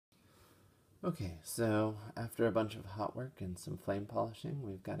Okay, so after a bunch of hot work and some flame polishing,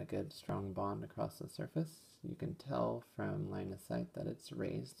 we've got a good strong bond across the surface. You can tell from line of sight that it's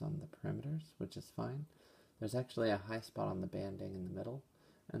raised on the perimeters, which is fine. There's actually a high spot on the banding in the middle,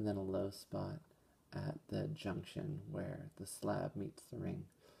 and then a low spot at the junction where the slab meets the ring.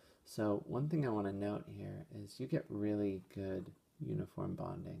 So one thing I want to note here is you get really good uniform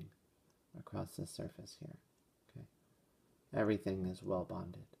bonding across the surface here. Okay, everything is well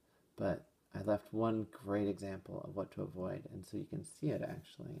bonded, but I left one great example of what to avoid, and so you can see it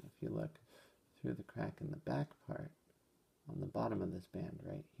actually if you look through the crack in the back part on the bottom of this band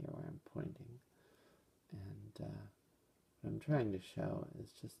right here where I'm pointing. And what I'm trying to show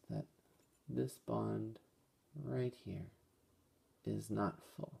is just that this bond right here is not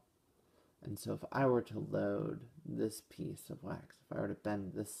full. And so if I were to load this piece of wax, if I were to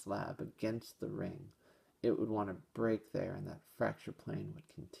bend this slab against the ring, it would want to break there and that fracture plane would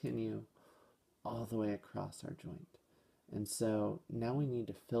continue all the way across our joint. And so now we need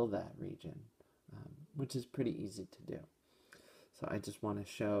to fill that region, which is pretty easy to do. So I just want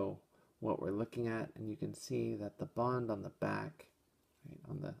to show what we're looking at, and you can see that the bond on the back,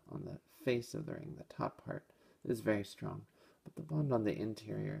 right, on the face of the ring, the top part, is very strong. But the bond on the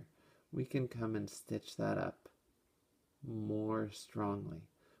interior, we can come and stitch that up more strongly,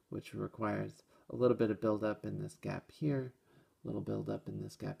 which requires a little bit of buildup in this gap here, a little buildup in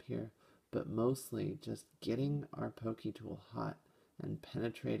this gap here, but mostly just getting our pokey tool hot and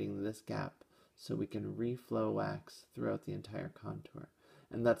penetrating this gap so we can reflow wax throughout the entire contour.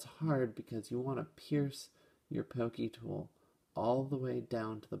 And that's hard because you want to pierce your pokey tool all the way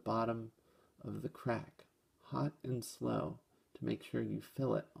down to the bottom of the crack, hot and slow, to make sure you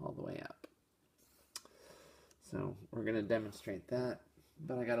fill it all the way up. So we're going to demonstrate that,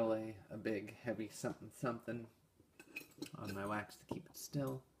 but I got to lay a big heavy something something on my wax to keep it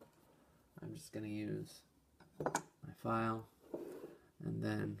still. I'm just going to use my file, and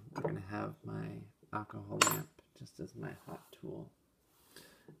then we're going to have my alcohol lamp just as my hot tool.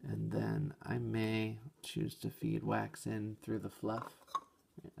 And then I may choose to feed wax in through the fluff.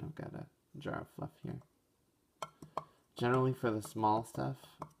 I've got a jar of fluff here. Generally for the small stuff,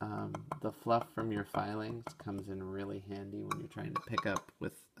 the fluff from your filings comes in really handy when you're trying to pick up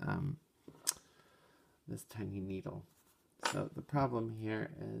with this tiny needle. So the problem here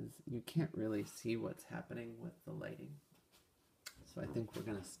is you can't really see what's happening with the lighting. So I think we're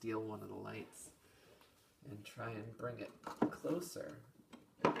going to steal one of the lights and try and bring it closer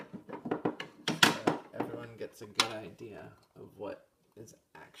so that everyone gets a good idea of what is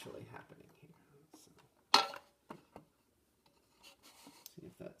actually happening here. So, see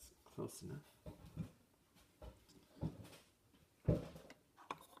if that's close enough.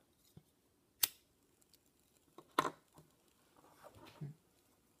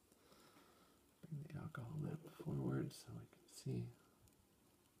 Alcohol lamp forward so I can see.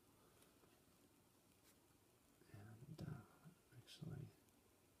 And actually,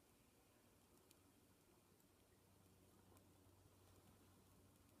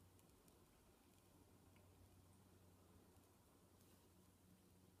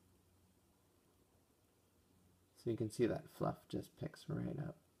 so you can see that fluff just picks right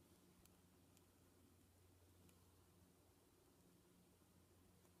up.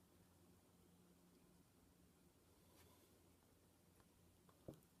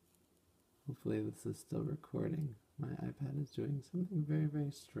 Hopefully this is still recording. My iPad is doing something very,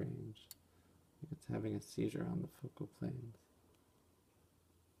 very strange. Like it's having a seizure on the focal planes.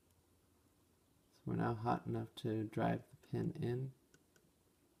 So we're now hot enough to drive the pin in.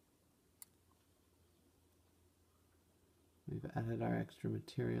 We've added our extra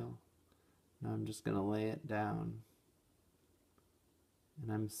material. Now I'm just going to lay it down.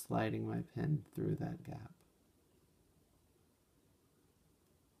 And I'm sliding my pin through that gap.